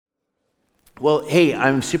Well, hey,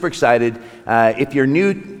 I'm super excited. If you're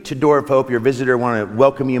new to Door of Hope, you're a visitor, I want to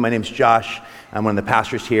welcome you. My name's Josh. I'm one of the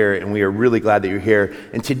pastors here, and we are really glad that you're here.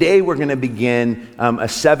 And today we're going to begin a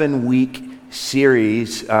 7-week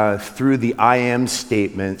series through the I am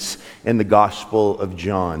statements in the Gospel of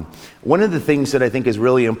John. One of the things that I think is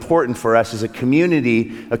really important for us is a community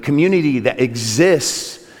that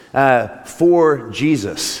exists for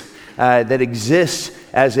Jesus, that exists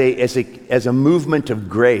as a movement of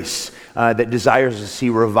grace. That desires to see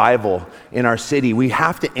revival in our city. We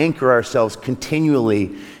have to anchor ourselves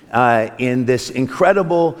continually in this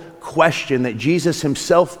incredible question that Jesus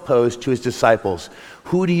himself posed to his disciples.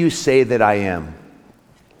 Who do you say that I am?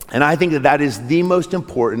 And I think that is the most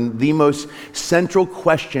important, the most central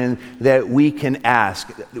question that we can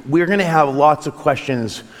ask. We're going to have lots of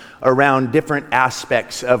questions around different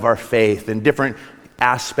aspects of our faith and different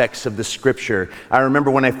aspects of the scripture. I remember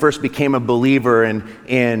when I first became a believer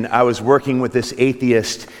and I was working with this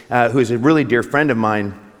atheist who's a really dear friend of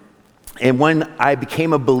mine. And when I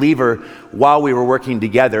became a believer while we were working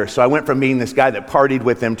together, so I went from being this guy that partied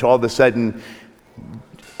with him to all of a sudden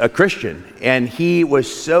a Christian. And he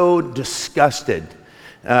was so disgusted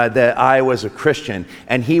that I was a Christian.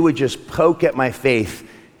 And he would just poke at my faith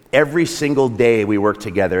every single day we worked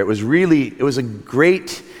together. It was a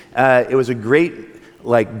great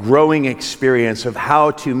growing experience of how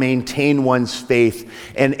to maintain one's faith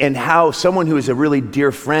and how someone who is a really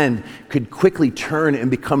dear friend could quickly turn and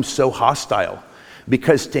become so hostile.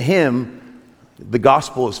 Because to him, the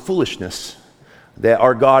gospel is foolishness, that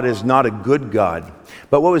our God is not a good God.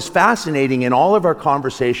 But what was fascinating in all of our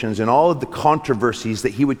conversations and all of the controversies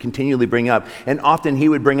that he would continually bring up, and often he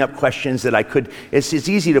would bring up questions that it's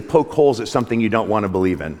easy to poke holes at something you don't want to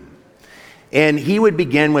believe in. And he would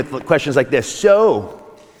begin with questions like this. So,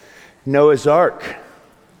 Noah's Ark.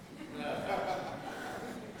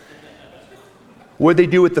 What did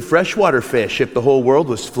they do with the freshwater fish if the whole world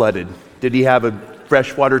was flooded? Did he have a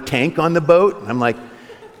freshwater tank on the boat? I'm like,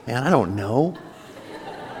 man, I don't know.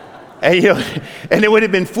 And it would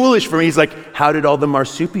have been foolish for me. He's like, how did all the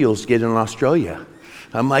marsupials get in Australia?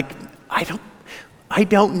 I'm like, I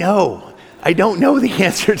don't know. I don't know the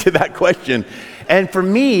answer to that question. And for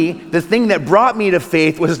me, the thing that brought me to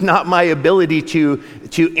faith was not my ability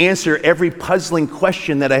to answer every puzzling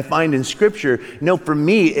question that I find in Scripture. No, for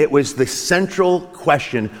me, it was the central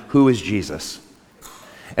question, who is Jesus?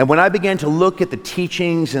 And when I began to look at the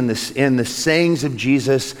teachings and the sayings of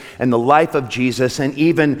Jesus and the life of Jesus and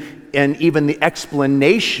even the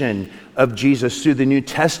explanation of Jesus through the New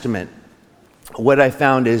Testament, what I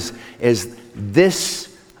found is this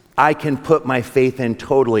I can put my faith in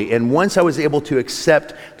totally. And once I was able to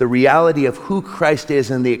accept the reality of who Christ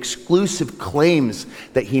is and the exclusive claims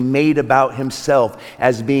that he made about himself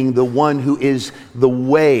as being the one who is the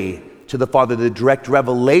way to the Father, the direct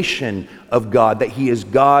revelation of God, that he is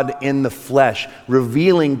God in the flesh,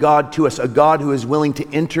 revealing God to us, a God who is willing to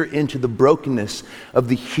enter into the brokenness of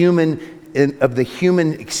the human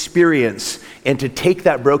experience and to take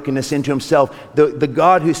that brokenness into himself. The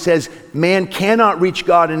God who says man cannot reach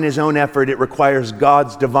God in his own effort. It requires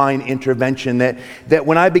God's divine intervention. That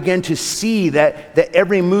when I began to see that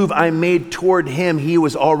every move I made toward him, he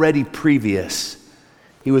was already previous.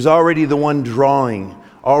 He was already the one drawing,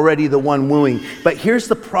 already the one wooing. But here's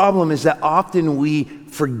the problem, is that often we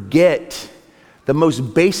forget the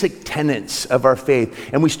most basic tenets of our faith.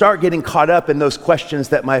 And we start getting caught up in those questions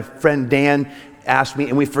that my friend Dan asked me,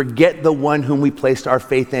 and we forget the one whom we placed our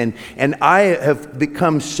faith in. And I have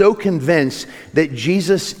become so convinced that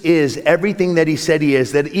Jesus is everything that he said he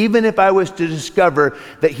is, that even if I was to discover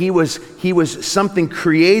that he was something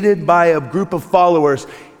created by a group of followers,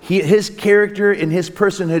 his character and his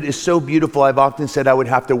personhood is so beautiful, I've often said I would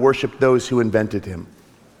have to worship those who invented him.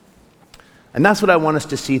 And that's what I want us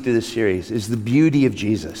to see through this series, is the beauty of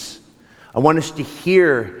Jesus. I want us to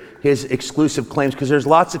hear his exclusive claims, because there's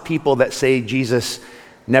lots of people that say Jesus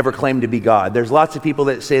never claimed to be God. There's lots of people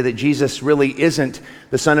that say that Jesus really isn't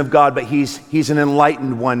the Son of God, but he's an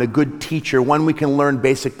enlightened one, a good teacher, one we can learn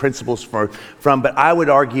basic principles from. But I would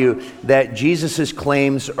argue that Jesus's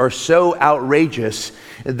claims are so outrageous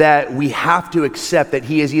that we have to accept that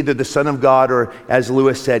he is either the Son of God, or, as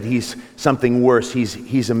Lewis said, he's something worse.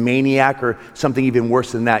 He's a maniac, or something even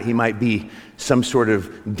worse than that. He might be some sort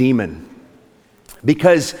of demon.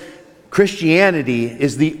 Because Christianity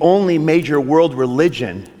is the only major world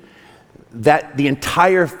religion that the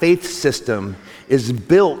entire faith system is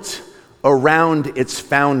built around its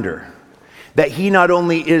founder. That he not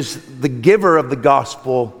only is the giver of the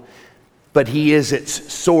gospel, but he is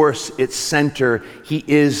its source, its center. He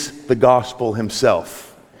is the gospel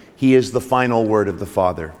himself. He is the final word of the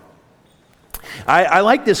Father. I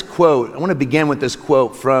like this quote. I want to begin with this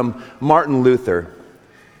quote from Martin Luther.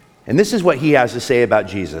 And this is what he has to say about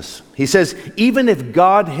Jesus. He says, "Even if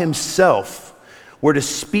God himself were to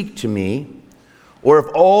speak to me, or if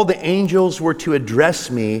all the angels were to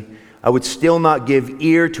address me, I would still not give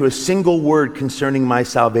ear to a single word concerning my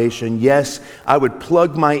salvation. Yes, I would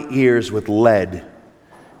plug my ears with lead.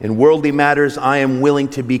 In worldly matters, I am willing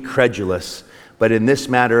to be credulous. But in this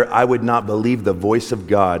matter, I would not believe the voice of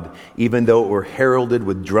God, even though it were heralded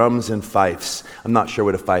with drums and fifes." I'm not sure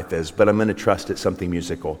what a fife is, but I'm going to trust it's something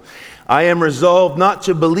musical. "I am resolved not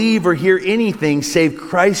to believe or hear anything save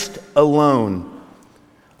Christ alone.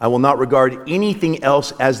 I will not regard anything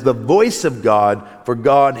else as the voice of God, for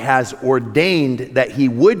God has ordained that he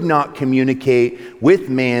would not communicate with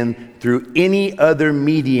man through any other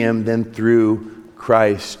medium than through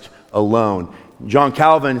Christ alone." John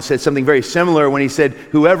Calvin said something very similar when he said,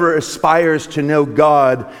 "Whoever aspires to know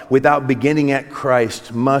God without beginning at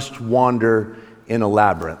Christ must wander in a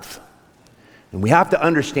labyrinth." And we have to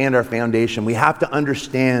understand our foundation. We have to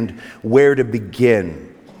understand where to begin.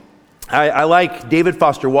 I like David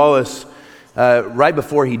Foster Wallace, right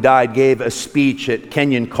before he died, gave a speech at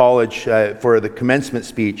Kenyon College for the commencement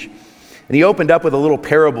speech. And he opened up with a little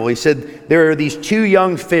parable. He said, there are these two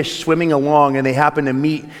young fish swimming along, and they happen to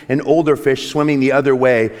meet an older fish swimming the other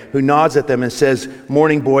way, who nods at them and says,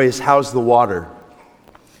 "Morning, boys, how's the water?"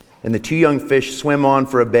 And the two young fish swim on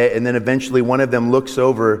for a bit, and then eventually one of them looks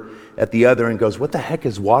over at the other and goes, "What the heck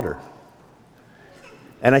is water?"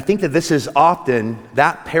 And I think that this is often,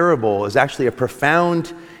 that parable is actually a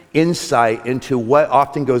profound insight into what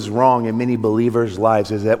often goes wrong in many believers'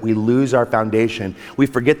 lives, is that we lose our foundation. We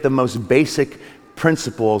forget the most basic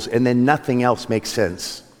principles, and then nothing else makes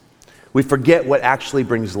sense. We forget what actually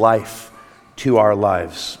brings life to our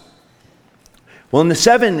lives. Well, in the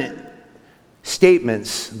 7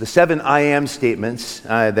 statements, the 7 I am statements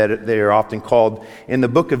that they are often called in the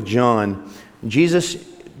book of John, Jesus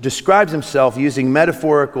describes himself using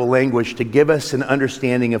metaphorical language to give us an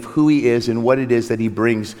understanding of who he is and what it is that he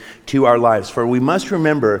brings to our lives. For we must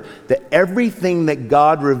remember that everything that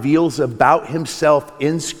God reveals about himself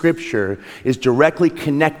in Scripture is directly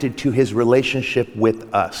connected to his relationship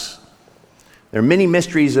with us. There are many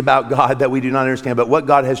mysteries about God that we do not understand, but what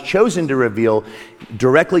God has chosen to reveal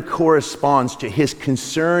directly corresponds to his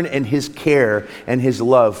concern and his care and his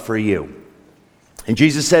love for you. And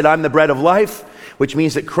Jesus said, "I'm the bread of life," which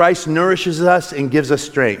means that Christ nourishes us and gives us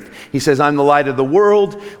strength. He says, "I'm the light of the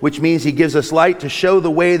world," which means he gives us light to show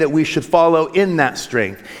the way that we should follow in that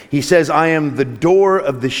strength. He says, "I am the door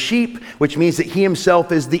of the sheep," which means that he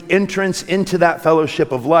himself is the entrance into that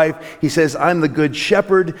fellowship of life. He says, "I'm the good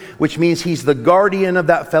shepherd," which means he's the guardian of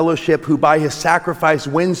that fellowship who by his sacrifice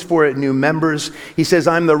wins for it new members. He says,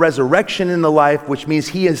 "I'm the resurrection and the life," which means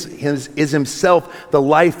he is himself the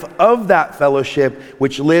life of that fellowship,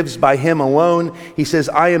 which lives by him alone. He says,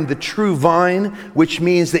 "I am the true vine," which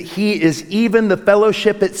means that he is even the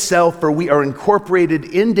fellowship itself, for we are incorporated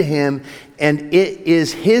into him, and it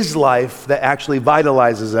is his life that actually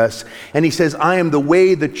vitalizes us. And he says, "I am the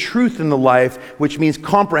way, the truth, and the life," which means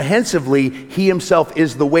comprehensively, he himself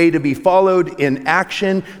is the way to be followed in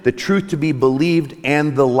action, the truth to be believed,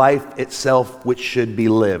 and the life itself which should be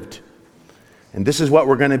lived. And this is what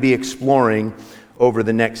we're going to be exploring over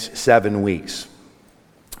the next 7 weeks.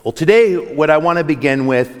 Well, today, what I want to begin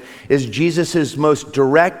with is Jesus' most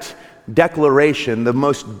direct declaration, the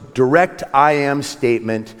most direct I am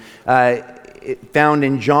statement found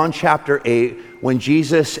in John chapter 8, when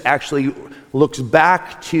Jesus actually looks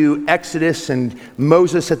back to Exodus and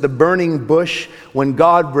Moses at the burning bush. When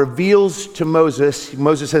God reveals to Moses,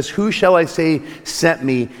 Moses says, "Who shall I say sent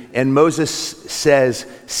me?" And Moses says,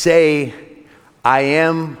 "Say, I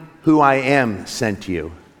am who I am sent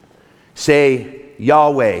you." Say,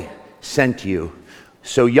 "Yahweh sent you."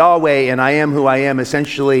 So Yahweh and I am who I am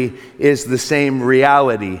essentially is the same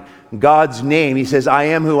reality. God's name, he says, "I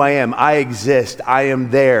am who I am. I exist. I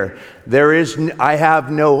am there. I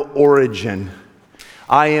have no origin.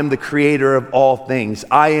 I am the creator of all things.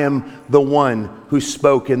 I am the one who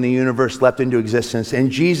spoke and the universe leapt into existence."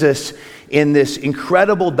 And Jesus, in this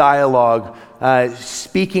incredible dialogue,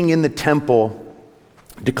 speaking in the temple,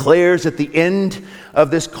 declares at the end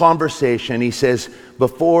of this conversation, he says,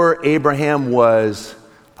 "Before Abraham was,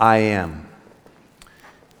 I am."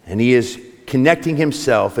 And he is connecting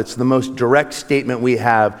himself. It's the most direct statement we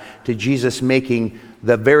have to Jesus making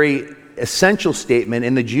the very essential statement.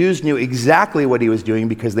 And the Jews knew exactly what he was doing,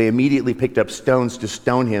 because they immediately picked up stones to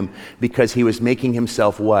stone him, because he was making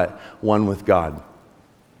himself what? One with God.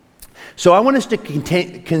 So I want us to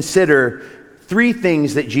consider three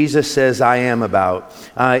things that Jesus says I am about.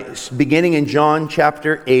 Beginning in John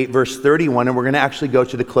chapter 8, verse 31, and we're going to actually go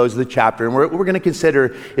to the close of the chapter. And what we're going to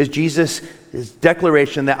consider is Jesus'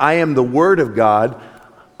 declaration that I am the Word of God,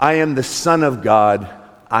 I am the Son of God,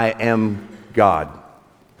 I am God.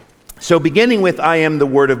 So beginning with I am the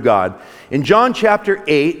Word of God. In John chapter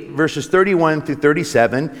 8, verses 31 through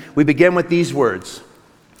 37, we begin with these words.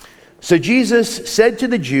 So Jesus said to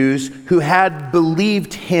the Jews who had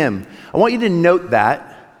believed him. I want you to note that.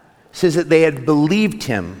 It says that they had believed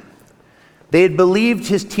him. They had believed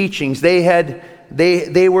his teachings. They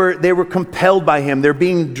were compelled by him. They're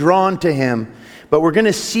being drawn to him. But we're going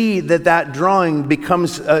to see that drawing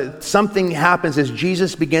becomes, something happens as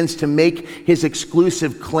Jesus begins to make his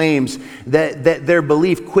exclusive claims, that their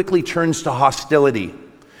belief quickly turns to hostility,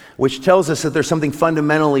 which tells us that there's something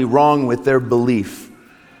fundamentally wrong with their belief.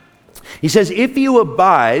 He says, if you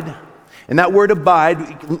abide, and that word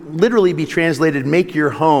abide literally be translated, make your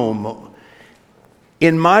home.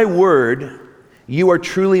 In my word, you are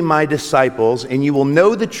truly my disciples, and you will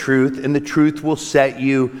know the truth, and the truth will set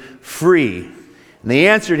you free. And they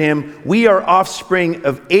answered him, we are offspring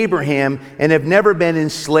of Abraham and have never been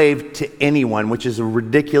enslaved to anyone, which is a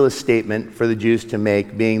ridiculous statement for the Jews to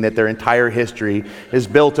make, being that their entire history is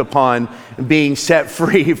built upon being set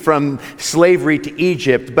free from slavery to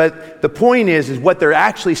Egypt. But the point is what they're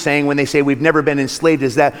actually saying when they say we've never been enslaved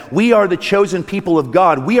is that we are the chosen people of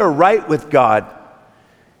God. We are right with God.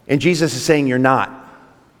 And Jesus is saying you're not.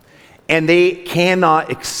 And they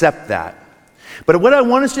cannot accept that. But what I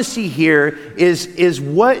want us to see here is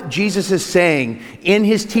what Jesus is saying in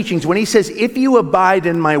his teachings when he says, if you abide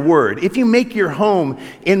in my word, if you make your home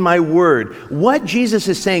in my word, what Jesus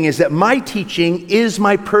is saying is that my teaching is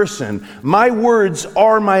my person. My words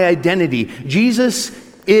are my identity. Jesus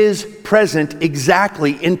is present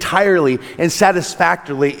exactly, entirely, and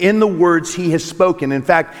satisfactorily in the words he has spoken. In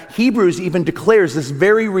fact, Hebrews even declares this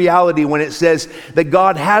very reality when it says that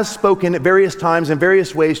God has spoken at various times in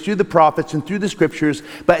various ways through the prophets and through the scriptures,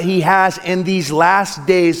 but he has in these last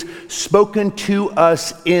days spoken to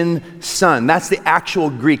us in Son. That's the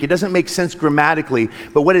actual Greek. It doesn't make sense grammatically,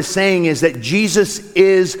 but what it's saying is that Jesus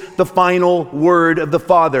is the final word of the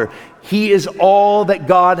Father. He is all that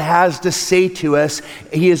God has to say to us.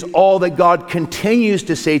 He is all that God continues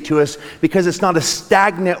to say to us, because it's not a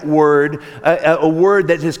stagnant word, a word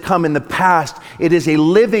that has come in the past. It is a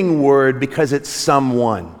living word because it's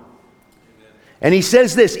someone. And he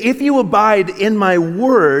says this, if you abide in my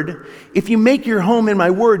word, if you make your home in my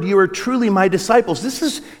word, you are truly my disciples. This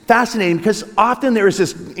is fascinating because often there is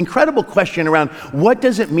this incredible question around what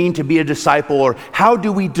does it mean to be a disciple, or how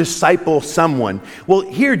do we disciple someone? Well,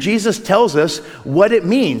 here Jesus tells us what it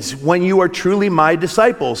means when you are truly my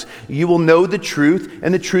disciples. You will know the truth,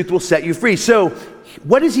 and the truth will set you free. So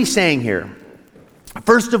what is he saying here?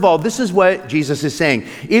 First of all, this is what Jesus is saying.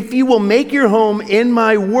 If you will make your home in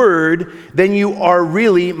my word, then you are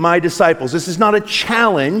really my disciples. This is not a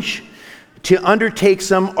challenge to undertake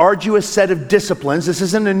some arduous set of disciplines. This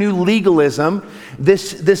isn't a new legalism.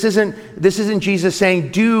 This isn't Jesus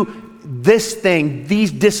saying, do this thing,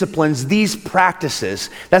 these disciplines, these practices.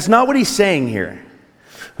 That's not what he's saying here.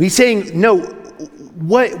 He's saying, no,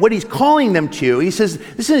 what he's calling them to, he says,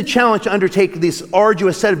 this is a challenge to undertake this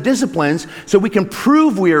arduous set of disciplines so we can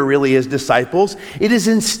prove we are really his disciples. It is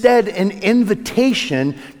instead an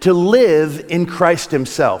invitation to live in Christ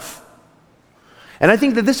himself. And I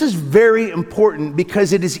think that this is very important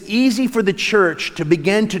because it is easy for the church to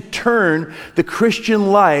begin to turn the Christian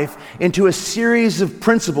life into a series of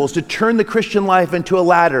principles, to turn the Christian life into a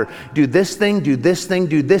ladder. Do this thing, do this thing,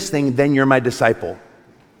 do this thing, then you're my disciple.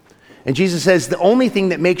 And Jesus says the only thing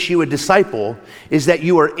that makes you a disciple is that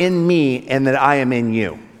you are in me and that I am in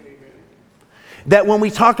you. That when we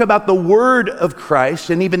talk about the word of Christ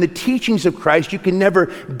and even the teachings of Christ, you can never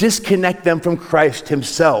disconnect them from Christ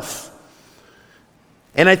himself.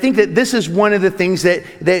 And I think that this is one of the things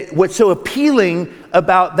that what's so appealing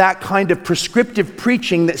about that kind of prescriptive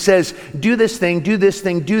preaching that says, do this thing, do this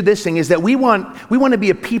thing, do this thing, is that we want to be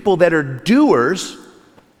a people that are doers.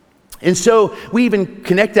 And so we even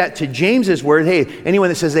connect that to James's word. Hey, anyone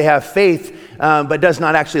that says they have faith but does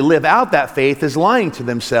not actually live out that faith is lying to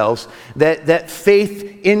themselves. That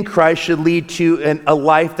faith in Christ should lead to a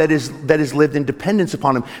life that is lived in dependence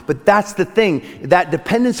upon him. But that's the thing. That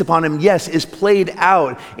dependence upon him, yes, is played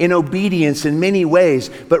out in obedience in many ways.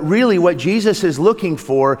 But really what Jesus is looking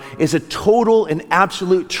for is a total and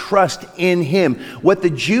absolute trust in him. What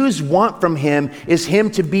the Jews want from him is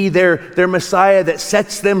him to be their Messiah that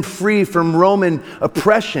sets them free from Roman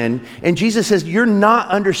oppression. And Jesus says, you're not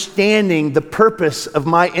understanding the purpose of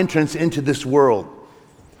my entrance into this world.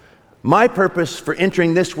 My purpose for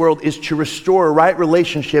entering this world is to restore a right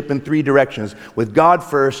relationship in 3 directions: with God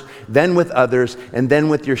first, then with others, and then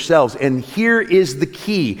with yourselves. And here is the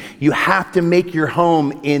key. You have to make your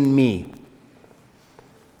home in me.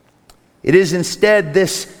 It is instead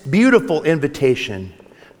this beautiful invitation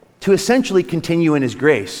to essentially continue in his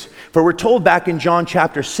grace. For we're told back in John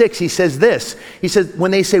chapter 6, he says this. He says,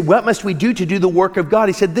 when they say, what must we do to do the work of God?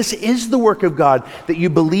 He said, this is the work of God, that you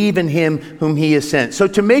believe in him whom he has sent. So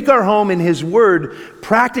to make our home in his word,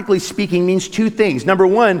 practically speaking, means 2 things. Number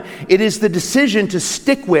 1, it is the decision to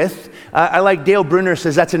stick with, I like Dale Bruner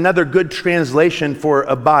says that's another good translation for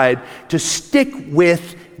abide, to stick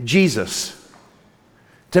with Jesus.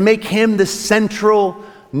 To make him the central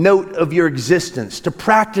note of your existence, to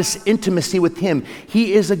practice intimacy with him.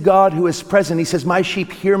 He is a God who is present. He says, my sheep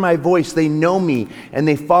hear my voice, they know me, and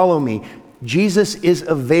they follow me. Jesus is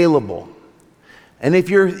available. And if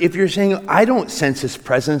you're saying, I don't sense his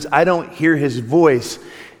presence, I don't hear his voice,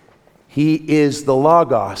 he is the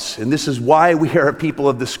Logos. And this is why we are a people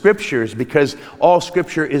of the Scriptures, because all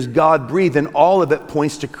Scripture is God-breathed, and all of it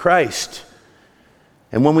points to Christ.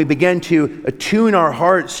 And when we begin to attune our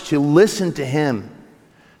hearts to listen to him,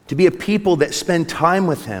 to be a people that spend time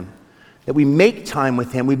with him, that we make time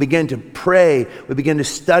with him, we begin to pray, we begin to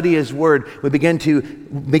study his word, we begin to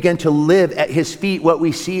live at his feet, what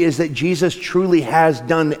we see is that Jesus truly has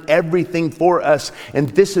done everything for us. And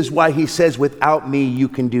this is why he says, without me, you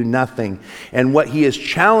can do nothing. And what he is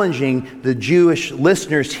challenging the Jewish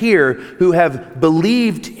listeners here who have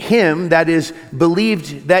believed him, that is,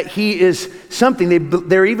 believed that he is something.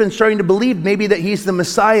 They're even starting to believe maybe that he's the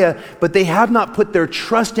Messiah, but they have not put their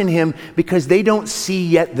trust in him because they don't see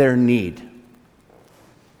yet their need.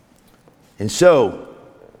 And so,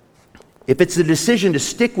 if it's the decision to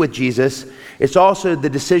stick with Jesus, it's also the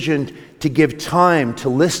decision to give time to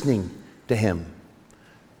listening to him.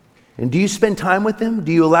 And do you spend time with him?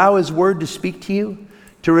 Do you allow his word to speak to you,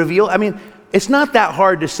 to reveal? I mean, it's not that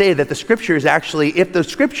hard to say that the Scripture is actually, if the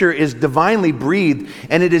Scripture is divinely breathed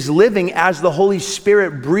and it is living as the Holy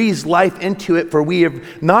Spirit breathes life into it, for we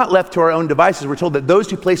have not left to our own devices. We're told that those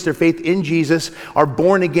who place their faith in Jesus are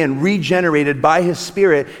born again, regenerated by his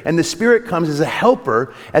Spirit, and the Spirit comes as a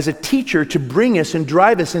helper, as a teacher to bring us and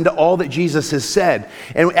drive us into all that Jesus has said.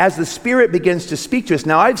 And as the Spirit begins to speak to us,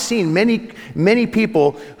 now I've seen many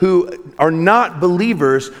people who are not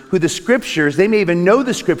believers, who the Scriptures, they may even know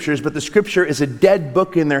the Scriptures, but the Scripture is a dead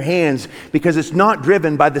book in their hands because it's not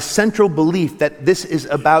driven by the central belief that this is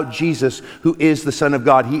about Jesus, who is the Son of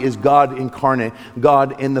God. He is God incarnate,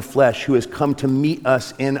 God in the flesh, who has come to meet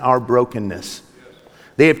us in our brokenness.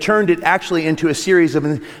 They have turned it actually into a series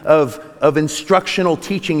of instructional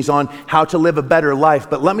teachings on how to live a better life.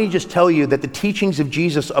 But let me just tell you that the teachings of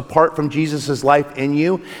Jesus, apart from Jesus' life in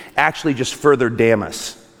you, actually just further damn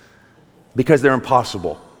us because they're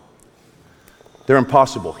impossible. They're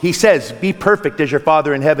impossible. He says, be perfect as your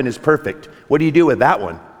Father in heaven is perfect. What do you do with that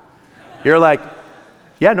one? You're like,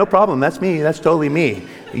 yeah, no problem. That's me. That's totally me.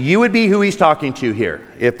 You would be who he's talking to here,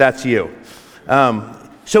 if that's you.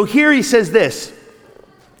 So here he says this.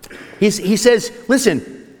 He says,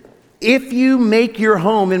 listen, if you make your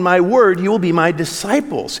home in my word, you will be my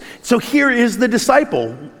disciples. So here is the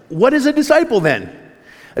disciple. What is a disciple then?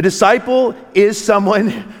 A disciple is someone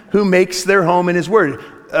who makes their home in his word.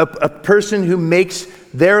 A person who makes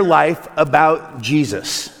their life about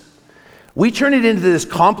Jesus. We turn it into this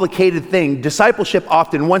complicated thing. Discipleship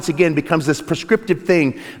often, once again, becomes this prescriptive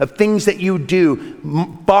thing of things that you do,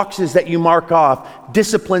 boxes that you mark off,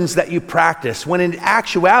 disciplines that you practice, when in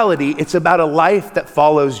actuality, it's about a life that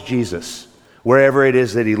follows Jesus, wherever it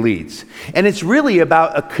is that he leads. And it's really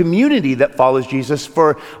about a community that follows Jesus,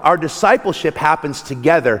 for our discipleship happens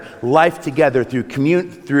together, life together, through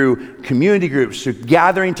community groups, through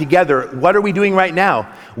gathering together. What are we doing right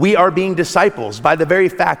now? We are being disciples by the very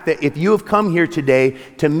fact that if you have come here today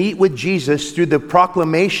to meet with Jesus through the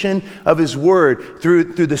proclamation of his word, through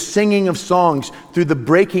the singing of songs, through the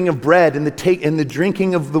breaking of bread and the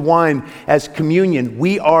drinking of the wine as communion,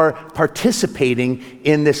 we are participating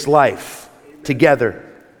in this life together.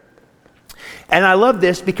 And I love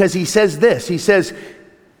this because he says this. He says,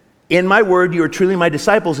 in my word, you are truly my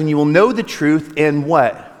disciples, and you will know the truth, and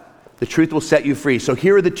what? The truth will set you free. So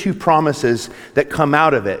here are the 2 promises that come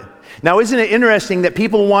out of it. Now, isn't it interesting that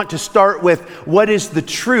people want to start with what is the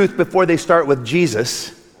truth before they start with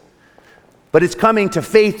Jesus? But it's coming to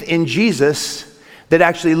faith in Jesus that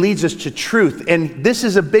actually leads us to truth. And this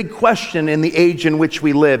is a big question in the age in which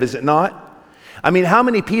we live, is it not? I mean, how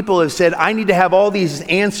many people have said, I need to have all these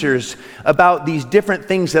answers about these different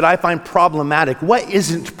things that I find problematic? What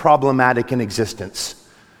isn't problematic in existence?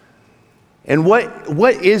 And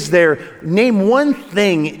what is there? Name one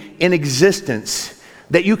thing in existence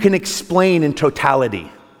that you can explain in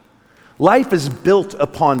totality. Life is built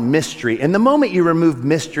upon mystery, and the moment you remove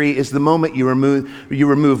mystery is the moment you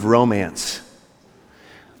remove romance.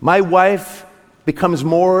 My wife becomes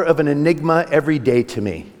more of an enigma every day to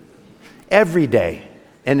me. Every day,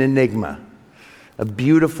 an enigma. A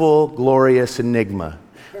beautiful, glorious enigma.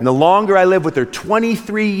 And the longer I live with her,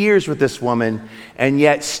 23 years with this woman, and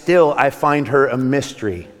yet still I find her a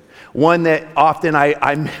mystery. One that often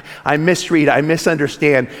I misread, I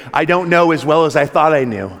misunderstand. I don't know as well as I thought I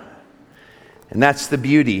knew. And that's the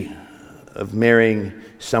beauty of marrying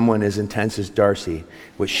someone as intense as Darcy.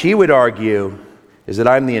 What she would argue is that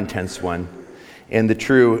I'm the intense one and the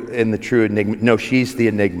true enigma. No, she's the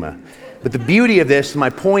enigma. But the beauty of this,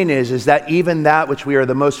 my point is that even that which we are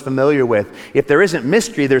the most familiar with, if there isn't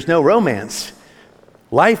mystery, there's no romance.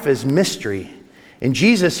 Life is mystery. And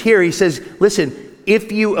Jesus here, he says, listen,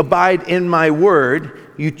 if you abide in my word,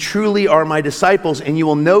 you truly are my disciples and you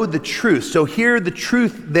will know the truth. So here the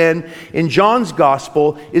truth then in John's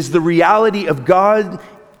gospel is the reality of God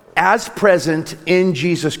as present in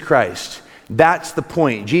Jesus Christ. That's the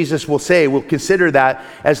point. Jesus will say, we'll consider that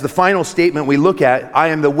as the final statement we look at. I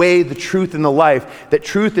am the way, the truth, and the life. That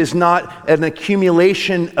truth is not an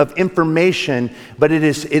accumulation of information, but it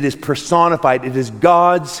is personified. It is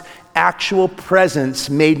God's actual presence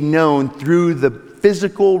made known through the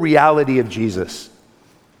physical reality of Jesus.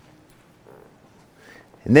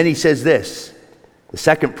 And then he says this, the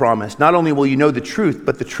second promise, not only will you know the truth,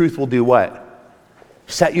 but the truth will do what?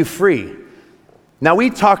 Set you free. Now,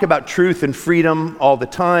 we talk about truth and freedom all the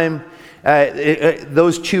time.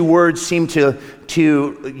 Those two words seem to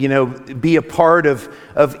be a part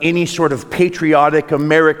of any sort of patriotic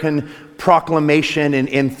American proclamation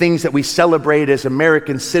and things that we celebrate as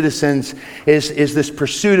American citizens is this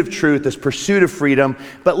pursuit of truth, this pursuit of freedom.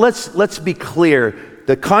 But let's be clear.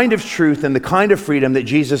 The kind of truth and the kind of freedom that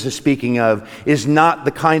Jesus is speaking of is not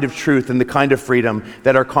the kind of truth and the kind of freedom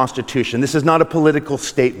that our Constitution. This is not a political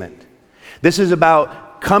statement. This is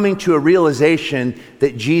about coming to a realization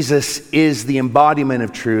that Jesus is the embodiment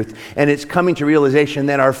of truth, and it's coming to realization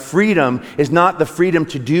that our freedom is not the freedom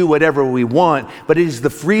to do whatever we want, but it is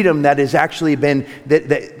the freedom that has actually been,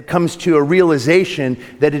 that comes to a realization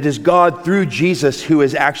that it is God through Jesus who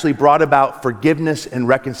has actually brought about forgiveness and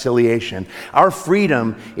reconciliation. Our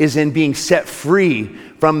freedom is in being set free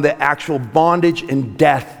from the actual bondage and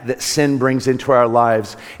death that sin brings into our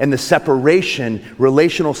lives and the separation,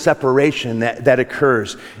 relational separation that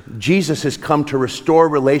occurs. Jesus has come to restore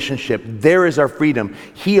relationship. There is our freedom.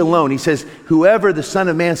 He alone. He says, whoever the Son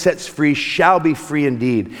of Man sets free shall be free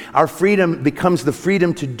indeed. Our freedom becomes the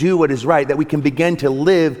freedom to do what is right, that we can begin to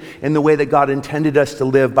live in the way that God intended us to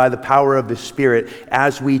live by the power of His Spirit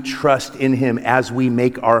as we trust in Him, as we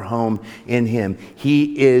make our home in Him.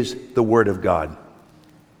 He is the Word of God.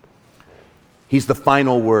 He's the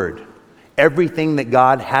final word. Everything that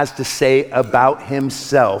God has to say about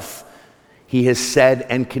Himself, He has said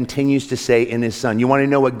and continues to say in His Son. You want to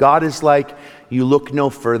know what God is like? You look no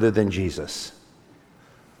further than Jesus.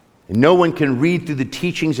 And no one can read through the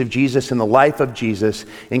teachings of Jesus and the life of Jesus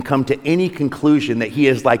and come to any conclusion that He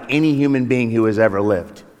is like any human being who has ever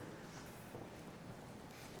lived.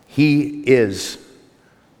 He is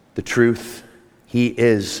the truth. He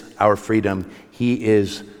is our freedom. He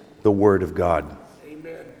is the Word of God.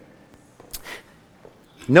 Amen.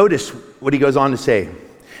 Notice what He goes on to say.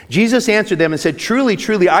 Jesus answered them and said, truly,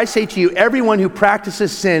 truly, I say to you, everyone who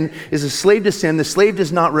practices sin is a slave to sin. The slave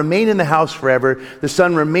does not remain in the house forever. The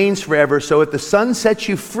Son remains forever. So if the Son sets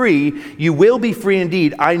you free, you will be free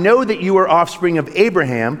indeed. I know that you are offspring of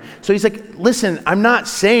Abraham. So He's like, listen, I'm not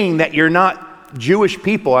saying that you're not Jewish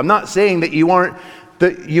people. I'm not saying that you aren't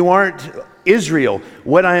Israel.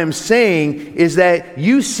 What I am saying is that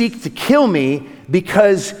you seek to kill me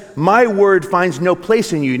because my word finds no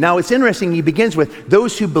place in you. Now it's interesting, He begins with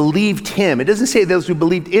those who believed Him. It doesn't say those who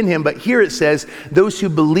believed in Him, but here it says those who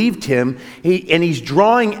believed Him. And He's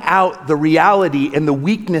drawing out the reality and the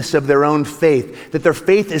weakness of their own faith, that their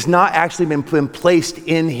faith has not actually been placed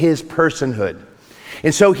in His personhood.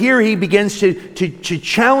 And so here He begins to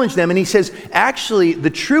challenge them, and He says, actually, the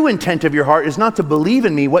true intent of your heart is not to believe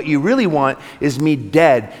in me. What you really want is me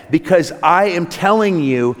dead, because I am telling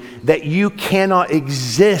you that you cannot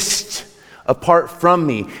exist apart from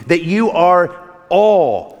me, that you are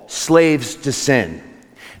all slaves to sin.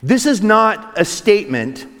 This is not a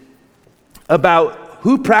statement about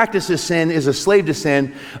who practices sin is a slave to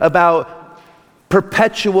sin, about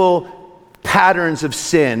perpetual patterns of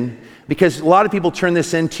sin, because a lot of people turn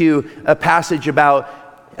this into a passage about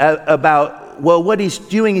Well, what he's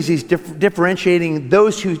doing is he's differentiating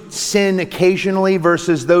those who sin occasionally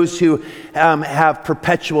versus those who have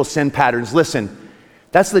perpetual sin patterns. Listen,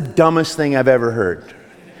 that's the dumbest thing I've ever heard.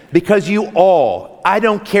 Because you all, I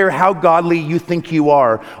don't care how godly you think you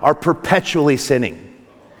are perpetually sinning.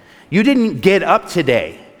 You didn't get up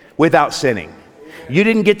today without sinning. You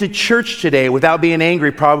didn't get to church today without being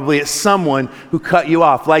angry probably at someone who cut you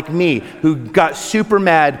off, like me, who got super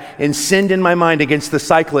mad and sinned in my mind against the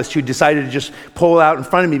cyclist who decided to just pull out in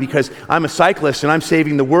front of me because I'm a cyclist and I'm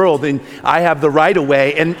saving the world and I have the right of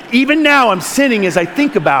way. And even now I'm sinning as I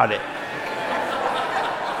think about it.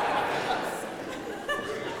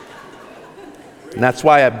 And that's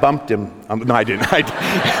why I bumped him. No, I didn't.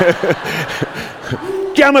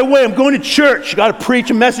 Get out of my way, I'm going to church. You got to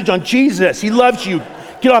preach a message on Jesus. He loves you.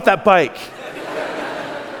 Get off that bike.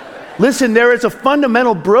 Listen, there is a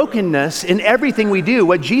fundamental brokenness in everything we do.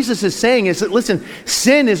 What Jesus is saying is that, listen,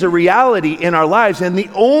 sin is a reality in our lives, and the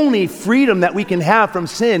only freedom that we can have from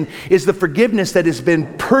sin is the forgiveness that has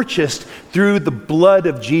been purchased through the blood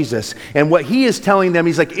of Jesus. And what he is telling them,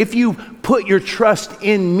 he's like, if you put your trust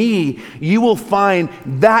in me, you will find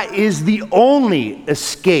that is the only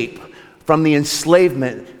escape from the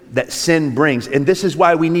enslavement that sin brings. And this is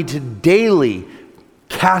why we need to daily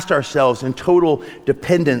cast ourselves in total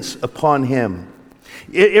dependence upon him.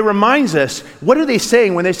 It reminds us, what are they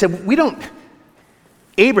saying when they said,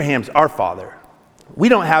 Abraham's our father. We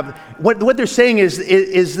don't have, what they're saying is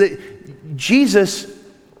that Jesus,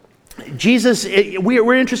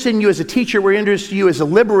 we're interested in you as a teacher, we're interested in you as a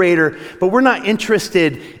liberator, but we're not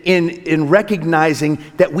interested in recognizing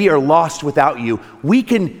that we are lost without you. We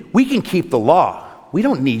can keep the law. We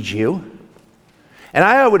don't need you. And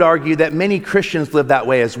I would argue that many Christians live that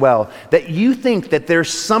way as well, that you think that there's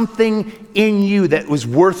something in you that was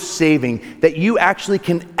worth saving, that you actually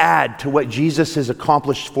can add to what Jesus has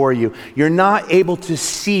accomplished for you. You're not able to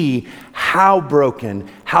see how broken,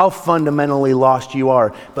 how fundamentally lost you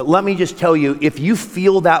are. But let me just tell you, if you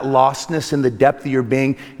feel that lostness in the depth of your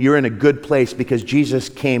being, you're in a good place because Jesus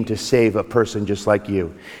came to save a person just like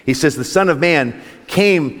you. He says, the Son of Man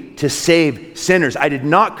came to save sinners. I did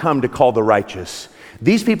not come to call the righteous.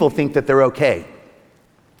 These people think that they're okay.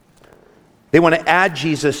 They want to add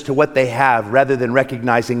Jesus to what they have rather than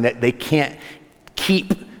recognizing that they can't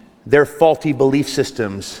keep their faulty belief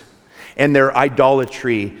systems and their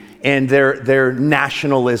idolatry and their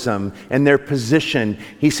nationalism and their position.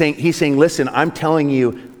 He's saying, listen, I'm telling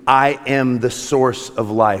you, I am the source of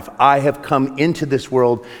life. I have come into this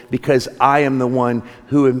world because I am the one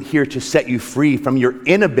who am here to set you free from your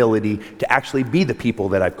inability to actually be the people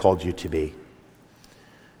that I've called you to be.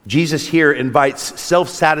 Jesus here invites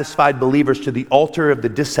self-satisfied believers to the altar of the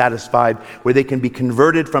dissatisfied, where they can be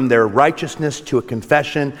converted from their righteousness to a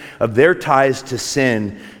confession of their ties to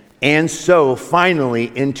sin, and so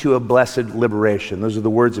finally into a blessed liberation. Those are the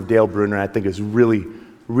words of Dale Bruner. I think is really,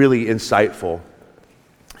 really insightful.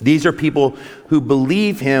 These are people who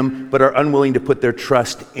believe him but are unwilling to put their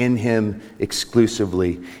trust in him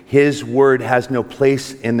exclusively. His word has no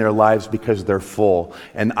place in their lives because they're full.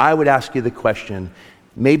 And I would ask you the question,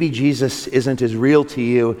 maybe Jesus isn't as real to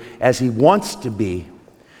you as he wants to be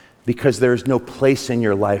because there's no place in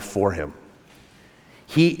your life for him.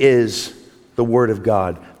 He is the Word of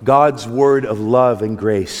God, God's word of love and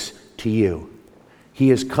grace to you. He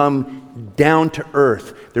has come down to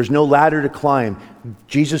earth. There's no ladder to climb.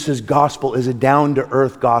 Jesus' gospel is a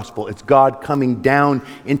down-to-earth gospel. It's God coming down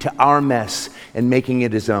into our mess and making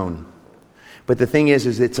it his own. But the thing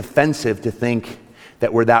is it's offensive to think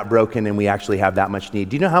that we're that broken and we actually have that much need.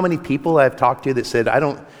 Do you know how many people I've talked to that said,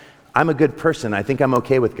 I'm a good person. I think I'm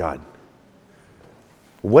okay with God.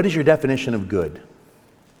 What is your definition of good?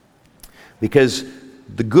 Because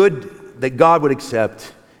the good that God would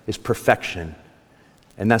accept is perfection.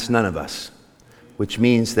 And that's none of us, which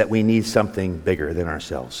means that we need something bigger than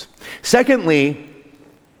ourselves. Secondly,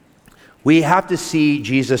 we have to see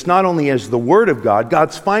Jesus not only as the Word of God,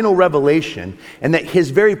 God's final revelation, and that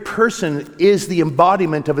his very person is the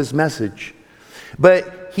embodiment of his message,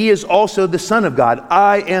 but he is also the Son of God.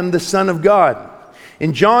 I am the Son of God.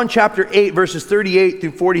 In John chapter 8, verses 38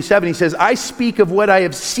 through 47, he says, I speak of what I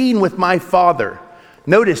have seen with my Father.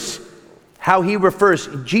 Notice how he refers.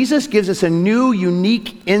 Jesus gives us a new,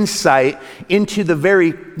 unique insight into the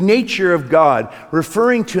very nature of God,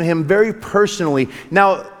 referring to him very personally.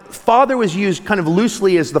 Now, Father was used kind of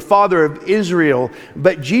loosely as the Father of Israel,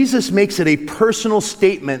 but Jesus makes it a personal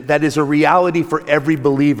statement that is a reality for every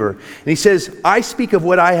believer. And he says, I speak of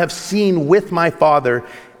what I have seen with my Father,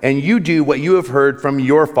 and you do what you have heard from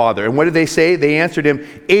your father. And what did they say? They answered him,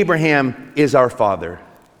 Abraham is our father.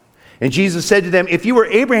 And Jesus said to them, if you were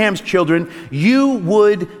Abraham's children, you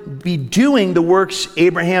would be doing the works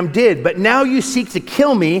Abraham did. But now you seek to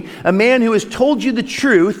kill me, a man who has told you the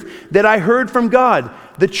truth that I heard from God.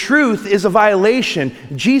 The truth is a violation.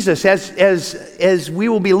 Jesus, as we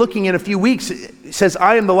will be looking in a few weeks, says,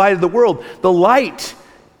 I am the light of the world. The light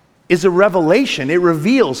is a revelation. It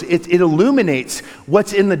reveals, it illuminates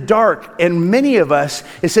what's in the dark. And many of us,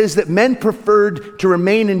 it says that men preferred to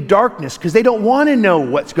remain in darkness because they don't want to know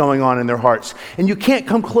what's going on in their hearts. And you can't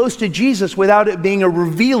come close to Jesus without it being a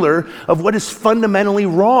revealer of what is fundamentally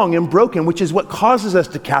wrong and broken, which is what causes us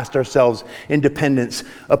to cast ourselves in dependence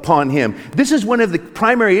upon him. This is one of the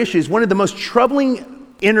primary issues. One of the most troubling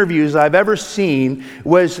interviews I've ever seen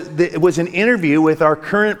was an interview with our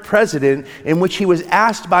current president in which he was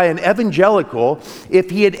asked by an evangelical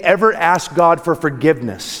if he had ever asked God for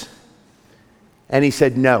forgiveness. And he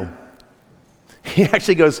said no. He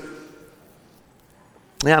actually goes,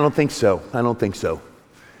 I don't think so.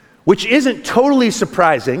 Which isn't totally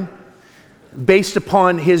surprising based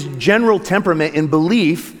upon his general temperament and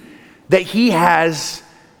belief that he has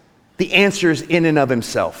the answers in and of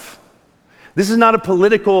himself. This is not a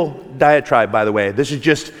political diatribe, by the way. This is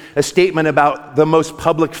just a statement about the most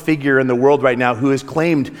public figure in the world right now who has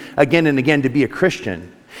claimed again and again to be a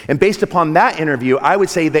Christian. And based upon that interview, I would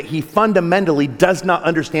say that he fundamentally does not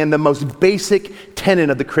understand the most basic tenet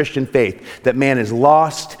of the Christian faith, that man is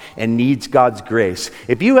lost and needs God's grace.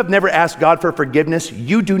 If you have never asked God for forgiveness,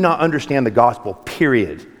 you do not understand the gospel,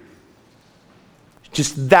 period.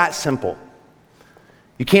 Just that simple.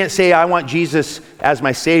 You can't say, I want Jesus as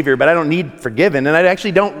my Savior, but I don't need forgiven. And I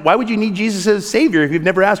actually don't. Why would you need Jesus as Savior if you've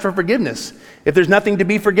never asked for forgiveness? If there's nothing to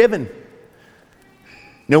be forgiven?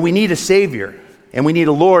 No, we need a Savior. And we need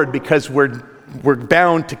a Lord because we're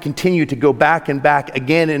bound to continue to go back and back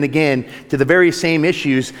again and again to the very same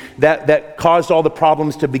issues that caused all the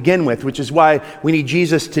problems to begin with, which is why we need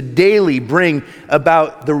Jesus to daily bring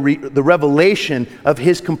about the revelation of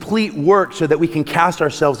his complete work so that we can cast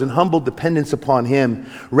ourselves in humble dependence upon him,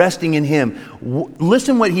 resting in him.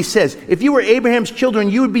 Listen what he says. If you were Abraham's children,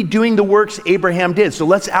 you would be doing the works Abraham did. So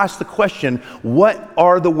let's ask the question, what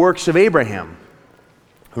are the works of Abraham?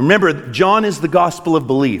 Remember, John is the gospel of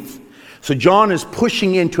belief. So John is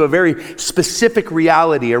pushing into a very specific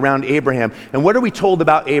reality around Abraham. And what are we told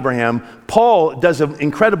about Abraham? Paul does an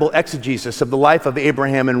incredible exegesis of the life of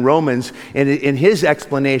Abraham in Romans in his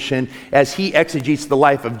explanation as he exegetes the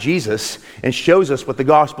life of Jesus and shows us what the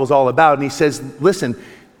gospel is all about. And he says, listen,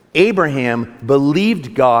 Abraham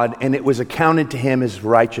believed God and it was accounted to him as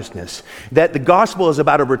righteousness. That the gospel is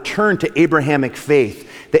about a return to Abrahamic faith.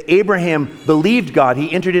 That Abraham believed God.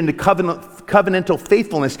 He entered into covenantal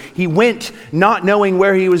faithfulness. He went not knowing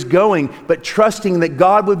where he was going, but trusting that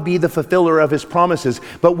God would be the fulfiller of his promises.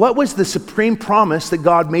 But what was the supreme promise that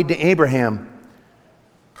God made to Abraham?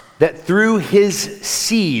 That through his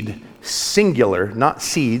seed, singular, not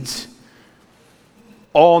seeds,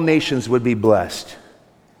 all nations would be blessed.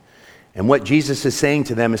 And what Jesus is saying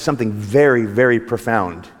to them is something very, very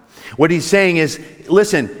profound. What he's saying is,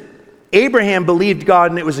 listen, Abraham believed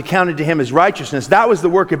God and it was accounted to him as righteousness. That was the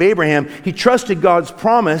work of Abraham. He trusted God's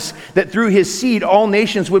promise that through his seed all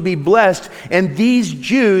nations would be blessed. And these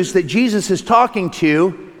Jews that Jesus is talking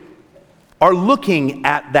to are looking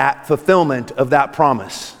at that fulfillment of that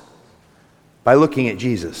promise by looking at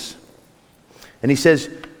Jesus. And he says,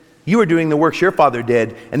 you are doing the works your father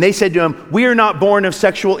did. And they said to him, we are not born of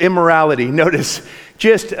sexual immorality. Notice,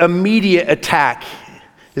 just immediate attack.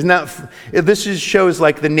 Isn't that, this just shows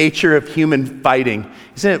like the nature of human fighting.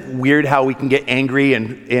 Isn't it weird how we can get angry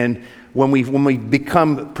and when we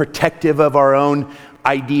become protective of our own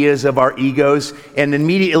ideas, of our egos, and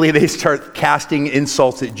immediately they start casting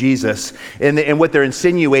insults at Jesus. And what they're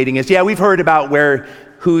insinuating is, yeah, we've heard about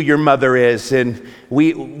who your mother is, and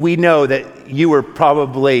we know that you were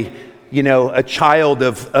probably, a child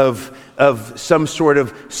of some sort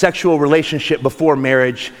of sexual relationship before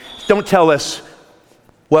marriage. Don't tell us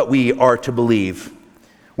what we are to believe.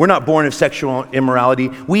 We're not born of sexual immorality.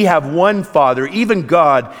 We have one Father, even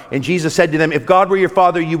God. And Jesus said to them, if God were your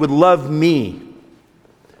Father, you would love me.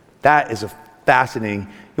 That is a fascinating.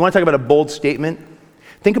 You want to talk about a bold statement?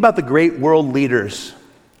 Think about the great world leaders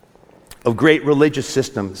of great religious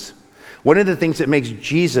systems. One of the things that makes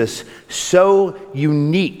Jesus so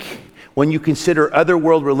unique when you consider other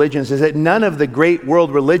world religions is that none of the great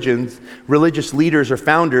world religious leaders or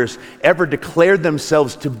founders ever declared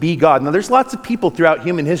themselves to be God. Now, there's lots of people throughout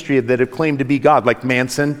human history that have claimed to be God, like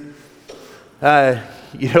Manson,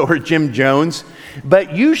 or Jim Jones.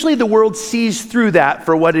 But usually the world sees through that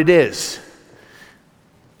for what it is.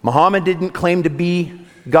 Muhammad didn't claim to be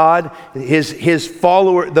God.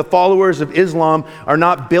 The followers of Islam are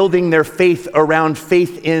not building their faith around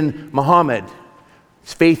faith in Muhammad.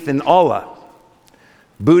 It's faith in Allah.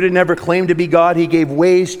 Buddha never claimed to be God. He gave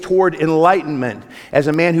ways toward enlightenment as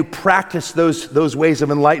a man who practiced those ways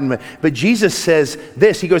of enlightenment. But Jesus says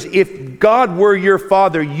this, he goes, if God were your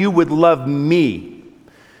father, you would love me.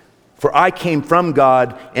 For I came from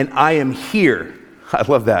God and I am here. I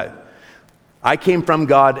love that. I came from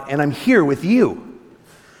God and I'm here with you.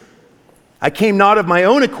 I came not of my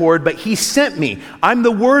own accord, but he sent me. I'm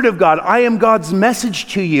the word of God. I am God's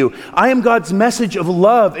message to you. I am God's message of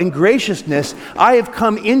love and graciousness. I have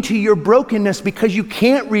come into your brokenness because you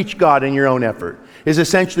can't reach God in your own effort, is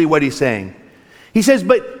essentially what he's saying. He says,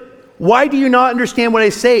 but why do you not understand what I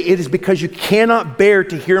say? It is because you cannot bear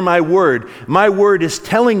to hear my word. My word is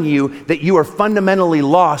telling you that you are fundamentally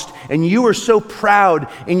lost, and you are so proud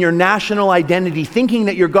in your national identity, thinking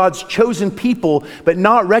that you're God's chosen people, but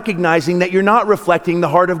not recognizing that you're not reflecting the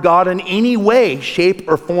heart of God in any way, shape,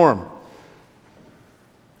 or form.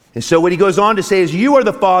 And so what he goes on to say is, you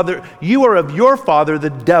are of your father, the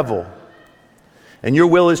devil, and your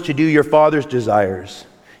will is to do your father's desires.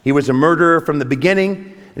 He was a murderer from the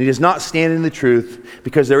beginning, and he does not stand in the truth,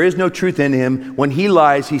 because there is no truth in him. When he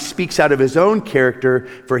lies, he speaks out of his own character,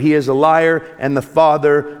 for he is a liar and the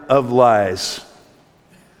father of lies.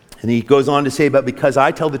 And he goes on to say, but because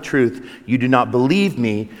I tell the truth, you do not believe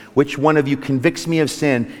me. Which one of you convicts me of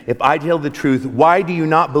sin? If I tell the truth, why do you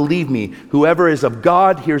not believe me? Whoever is of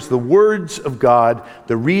God hears the words of God.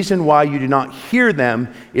 The reason why you do not hear them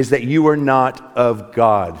is that you are not of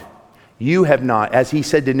God. You have not, as he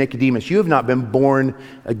said to Nicodemus, you have not been born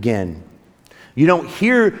again. You don't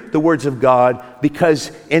hear the words of God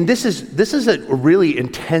because, and this is a really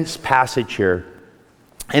intense passage here.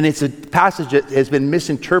 And it's a passage that has been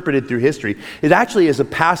misinterpreted through history. It actually is a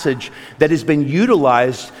passage that has been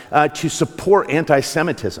utilized to support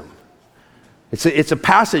anti-Semitism. It's a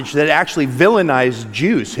passage that actually villainized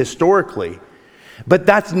Jews historically. But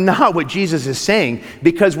that's not what Jesus is saying,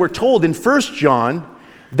 because we're told in 1 John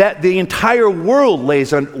that the entire world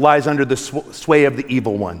lies under the sway of the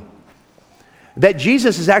evil one. That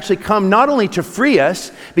Jesus has actually come not only to free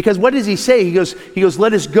us, because what does he say? He goes,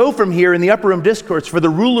 let us go from here in the upper room discourse, for the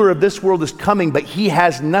ruler of this world is coming, but he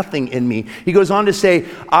has nothing in me. He goes on to say,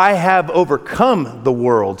 I have overcome the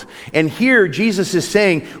world. And here Jesus is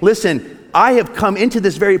saying, listen, I have come into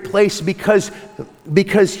this very place because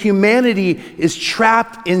humanity is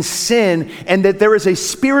trapped in sin, and that there is a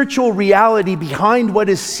spiritual reality behind what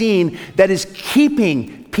is seen that is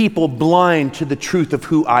keeping people blind to the truth of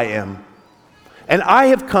who I am. And I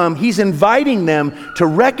have come, he's inviting them to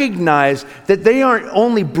recognize that they aren't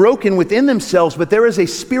only broken within themselves, but there is a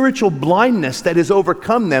spiritual blindness that has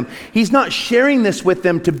overcome them. He's not sharing this with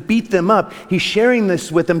them to beat them up. He's sharing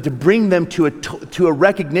this with them to bring them to a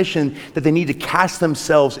recognition that they need to cast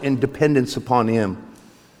themselves in dependence upon him.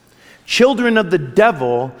 Children of the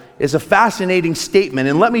devil is a fascinating statement.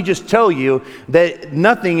 And let me just tell you that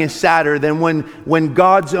nothing is sadder than when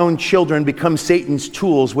God's own children become Satan's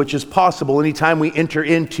tools, which is possible anytime we enter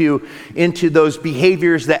into those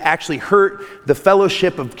behaviors that actually hurt the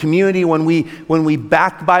fellowship of community, when we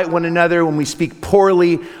backbite one another, when we speak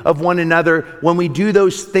poorly of one another, when we do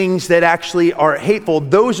those things that actually are hateful.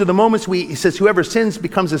 Those are the moments he says, whoever sins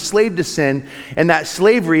becomes a slave to sin. And that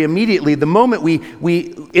slavery immediately, the moment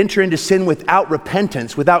we enter into sin without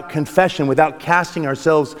repentance, without confession, without casting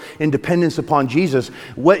ourselves in dependence upon Jesus,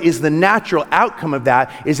 what is the natural outcome of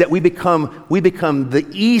that is that we become the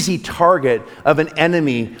easy target of an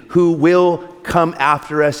enemy who will come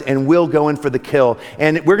after us and will go in for the kill.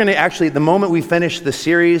 And we're going to actually, the moment we finish the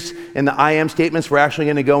series in the I am statements, we're actually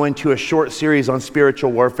going to go into a short series on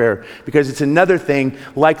spiritual warfare, because it's another thing,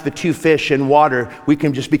 like the two fish in water, we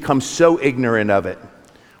can just become so ignorant of it.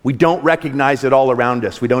 We don't recognize it all around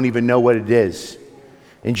us. We don't even know what it is.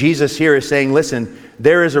 And Jesus here is saying, listen,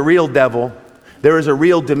 there is a real devil. There is a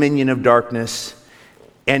real dominion of darkness.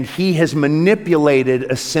 And he has manipulated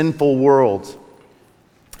a sinful world.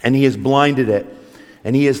 And he has blinded it.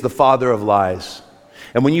 And he is the father of lies.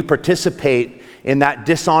 And when you participate in that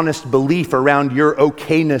dishonest belief around your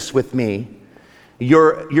okayness with me,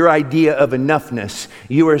 your idea of enoughness,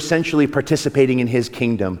 you are essentially participating in his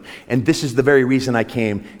kingdom. And this is the very reason I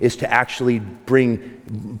came, is to actually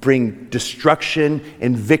bring destruction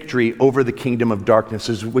and victory over the kingdom of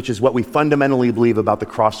darkness, which is what we fundamentally believe about the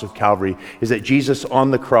cross of Calvary, is that Jesus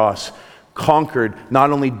on the cross conquered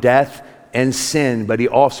not only death and sin, but he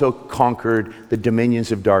also conquered the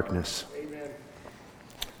dominions of darkness. Amen.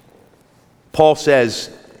 Paul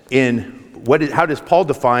says how does Paul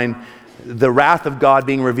define the wrath of God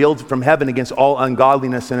being revealed from heaven against all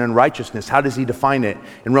ungodliness and unrighteousness. How does he define it?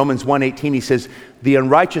 In Romans 1:18, he says, the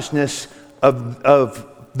unrighteousness of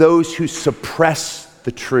those who suppress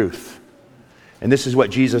the truth. And this is what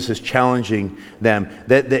Jesus is challenging them,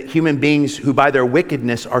 that human beings who by their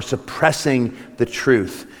wickedness are suppressing the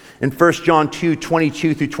truth. In 1 John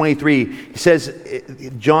 2:22 through 23, he says,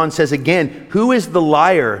 John says again, who is the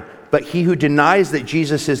liar but he who denies that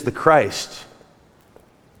Jesus is the Christ?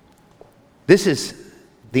 This is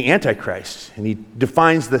the Antichrist. And he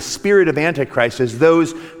defines the spirit of Antichrist as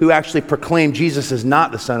those who actually proclaim Jesus is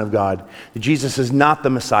not the Son of God, that Jesus is not the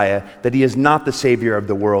Messiah, that he is not the Savior of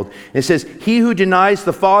the world. And it says, he who denies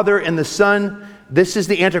the Father and the Son, this is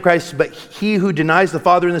the Antichrist, but he who denies the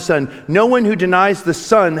Father and the Son. No one who denies the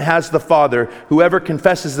Son has the Father. Whoever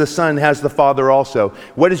confesses the Son has the Father also.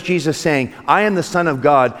 What is Jesus saying? I am the Son of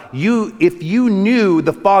God. If you knew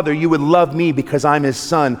the Father, you would love me because I'm his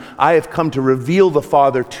Son. I have come to reveal the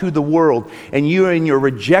Father to the world. And you in your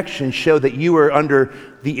rejection show that you are under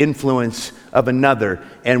the influence of another.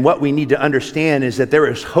 And what we need to understand is that there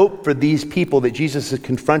is hope for these people that Jesus is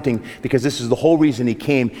confronting, because this is the whole reason he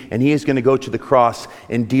came, and he is going to go to the cross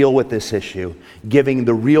and deal with this issue, giving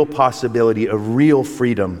the real possibility of real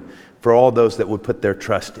freedom for all those that would put their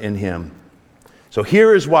trust in him. So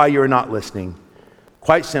here is why you're not listening.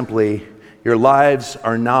 Quite simply, your lives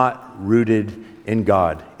are not rooted in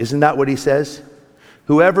God. Isn't that what he says?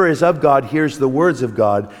 Whoever is of God hears the words of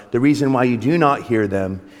God. The reason why you do not hear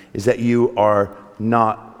them is that you are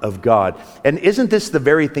not of God. And isn't this the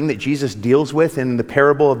very thing that Jesus deals with in the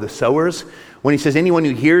parable of the sowers? When he says, anyone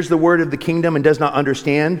who hears the word of the kingdom and does not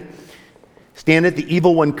understand, stand it, the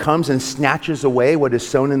evil one comes and snatches away what is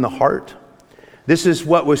sown in the heart. This is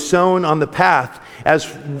what was sown on the path. As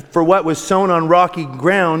for what was sown on rocky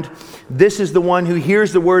ground, this is the one who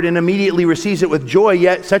hears the word and immediately receives it with joy,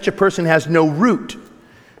 yet such a person has no root,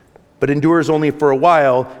 but endures only for a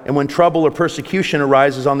while, and when trouble or persecution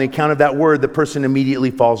arises on the account of that word, the person immediately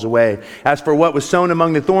falls away. As for what was sown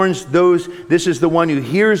among the thorns, this is the one who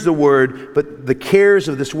hears the word, but the cares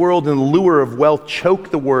of this world and the lure of wealth choke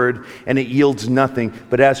the word, and it yields nothing.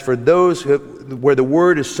 But as for those where the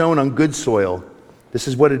word is sown on good soil, this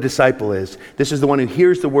is what a disciple is. This is the one who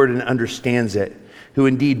hears the word and understands it, who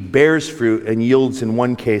indeed bears fruit and yields in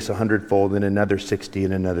one case 100-fold, in another 60,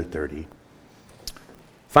 and another 30.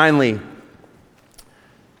 Finally,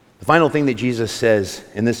 the final thing that Jesus says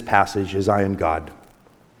in this passage is, I am God.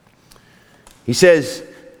 He says,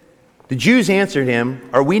 the Jews answered him,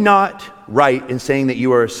 are we not right in saying that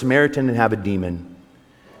you are a Samaritan and have a demon?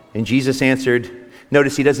 And Jesus answered,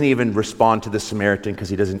 notice he doesn't even respond to the Samaritan because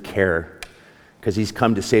he doesn't care, because he's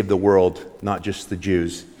come to save the world, not just the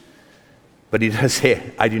Jews. But he does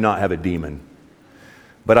say, I do not have a demon,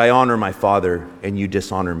 but I honor my Father and you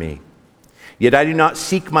dishonor me. Yet I do not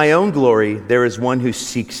seek my own glory. There is one who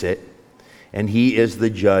seeks it, and he is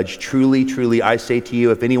the judge. Truly, truly, I say to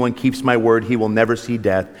you, if anyone keeps my word, he will never see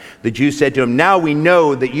death. The Jews said to him, now we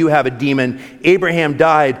know that you have a demon. Abraham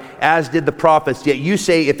died, as did the prophets. Yet you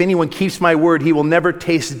say, if anyone keeps my word, he will never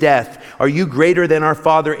taste death. Are you greater than our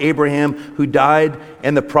father Abraham, who died,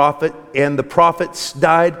 and the prophets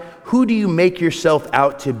died? Who do you make yourself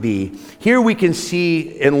out to be? Here we can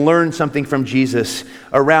see and learn something from Jesus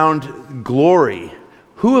around glory.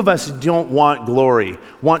 Who of us don't want glory,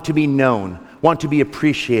 want to be known, want to be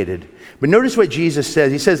appreciated? But notice what Jesus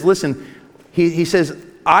says. He says, listen, he says,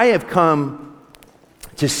 I have come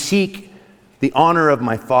to seek the honor of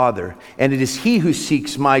my Father, and it is he who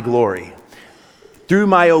seeks my glory. Through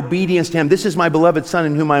my obedience to him, this is my beloved Son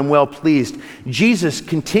in whom I am well pleased. Jesus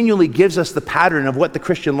continually gives us the pattern of what the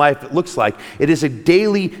Christian life looks like. It is a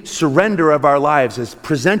daily surrender of our lives, as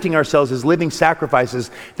presenting ourselves as living sacrifices,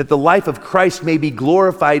 that the life of Christ may be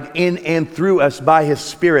glorified in and through us by his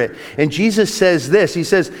Spirit. And Jesus says this, he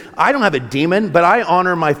says, I don't have a demon, but I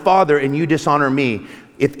honor my Father and you dishonor me.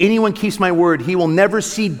 If anyone keeps my word, he will never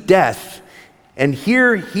see death. And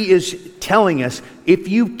here he is telling us, if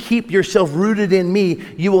you keep yourself rooted in me,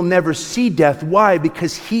 you will never see death. Why?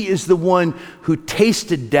 Because he is the one who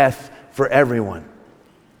tasted death for everyone.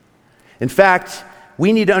 In fact,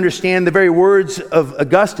 we need to understand the very words of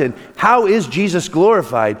Augustine. How is Jesus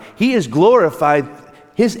glorified? He is glorified.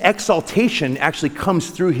 His exaltation actually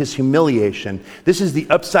comes through his humiliation. This is the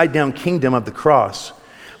upside down kingdom of the cross.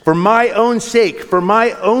 For my own sake,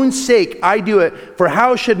 I do it. For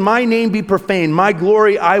how should my name be profaned? My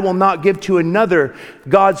glory I will not give to another,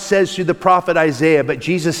 God says through the prophet Isaiah. But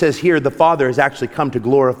Jesus says here, the Father has actually come to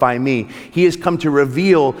glorify me. He has come to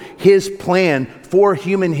reveal his plan for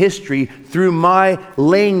human history through my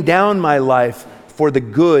laying down my life for the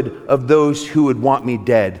good of those who would want me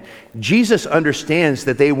dead. Jesus understands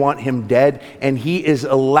that they want him dead, and he is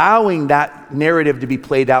allowing that narrative to be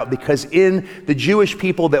played out because in the Jewish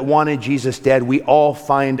people that wanted Jesus dead, we all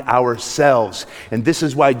find ourselves. And this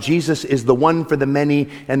is why Jesus is the one for the many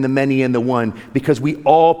and the many in the one, because we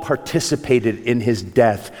all participated in his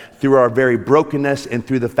death through our very brokenness and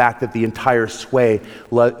through the fact that the entire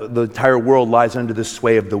world lies under the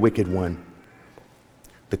sway of the wicked one.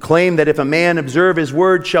 The claim that if a man observe his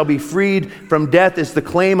word shall be freed from death is the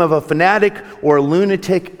claim of a fanatic or a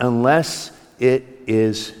lunatic unless it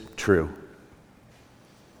is true.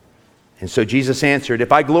 And so Jesus answered,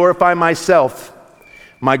 if I glorify myself,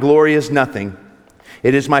 my glory is nothing.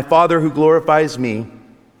 It is my Father who glorifies me.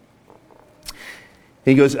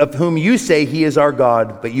 He goes, of whom you say he is our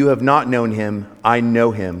God, but you have not known him. I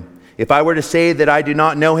know him. If I were to say that I do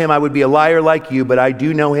not know him, I would be a liar like you, but I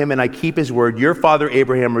do know him and I keep his word. Your father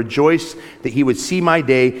Abraham rejoiced that he would see my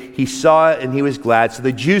day. He saw it and he was glad. So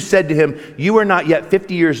the Jews said to him, you are not yet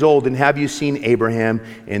 50 years old, and have you seen Abraham?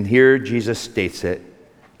 And here Jesus states it.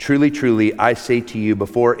 Truly, truly, I say to you,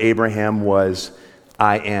 before Abraham was,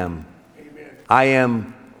 I am. Amen. I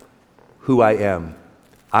am who I am.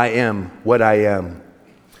 I am what I am.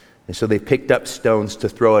 And so they picked up stones to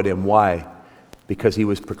throw at him. Why? Because he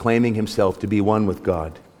was proclaiming himself to be one with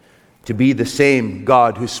God, to be the same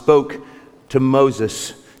God who spoke to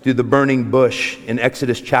Moses through the burning bush in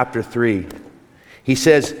Exodus chapter 3. He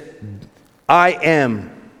says, I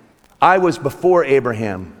was before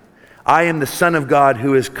Abraham. I am the Son of God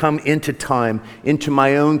who has come into time, into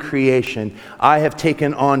my own creation. I have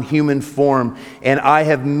taken on human form, and I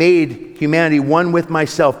have made humanity one with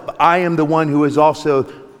myself. I am the one who is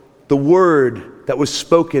also the Word that was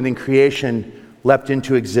spoken in creation leapt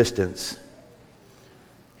into existence.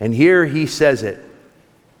 And here he says it.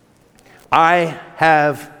 I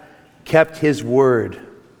have kept his word.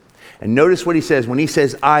 And notice what he says. When he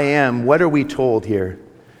says, I am, what are we told here?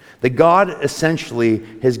 That God essentially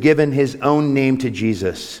has given his own name to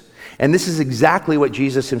Jesus. And this is exactly what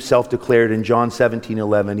Jesus himself declared in John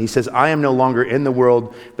 17:11. He says, I am no longer in the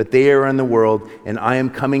world, but they are in the world, and I am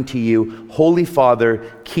coming to you. Holy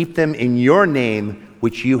Father, keep them in your name,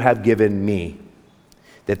 which you have given me,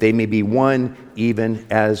 that they may be one even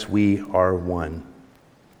as we are one.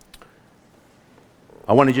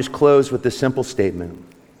 I want to just close with this simple statement.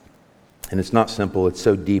 And it's not simple, it's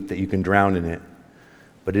so deep that you can drown in it.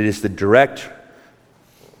 But it is the direct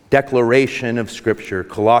declaration of Scripture.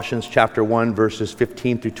 Colossians chapter 1, verses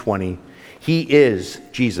 15 through 20. He is,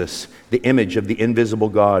 Jesus, the image of the invisible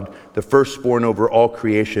God, the firstborn over all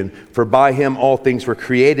creation. For by him all things were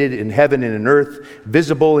created in heaven and in earth,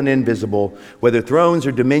 visible and invisible, whether thrones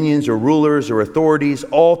or dominions or rulers or authorities,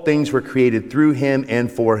 all things were created through him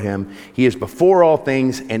and for him. He is before all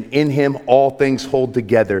things, and in him all things hold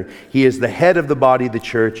together. He is the head of the body, the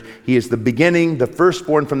church. He is the beginning, the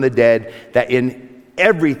firstborn from the dead, that in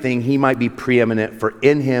everything he might be preeminent, for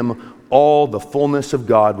in him all the fullness of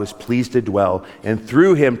God was pleased to dwell, and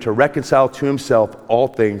through him to reconcile to himself all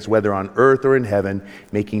things, whether on earth or in heaven,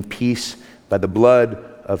 making peace by the blood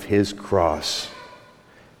of his cross.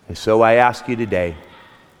 And so I ask you today,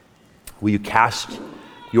 will you cast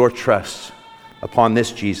your trust upon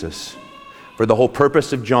this Jesus? For the whole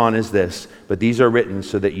purpose of John is this, but these are written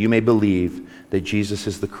so that you may believe that Jesus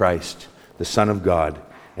is the Christ, the Son of God,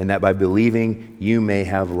 and that by believing you may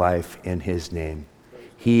have life in his name.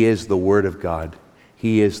 He is the Word of God.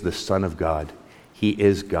 He is the Son of God. He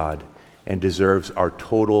is God and deserves our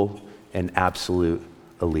total and absolute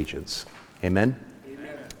allegiance. Amen?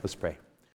 Amen. Let's pray.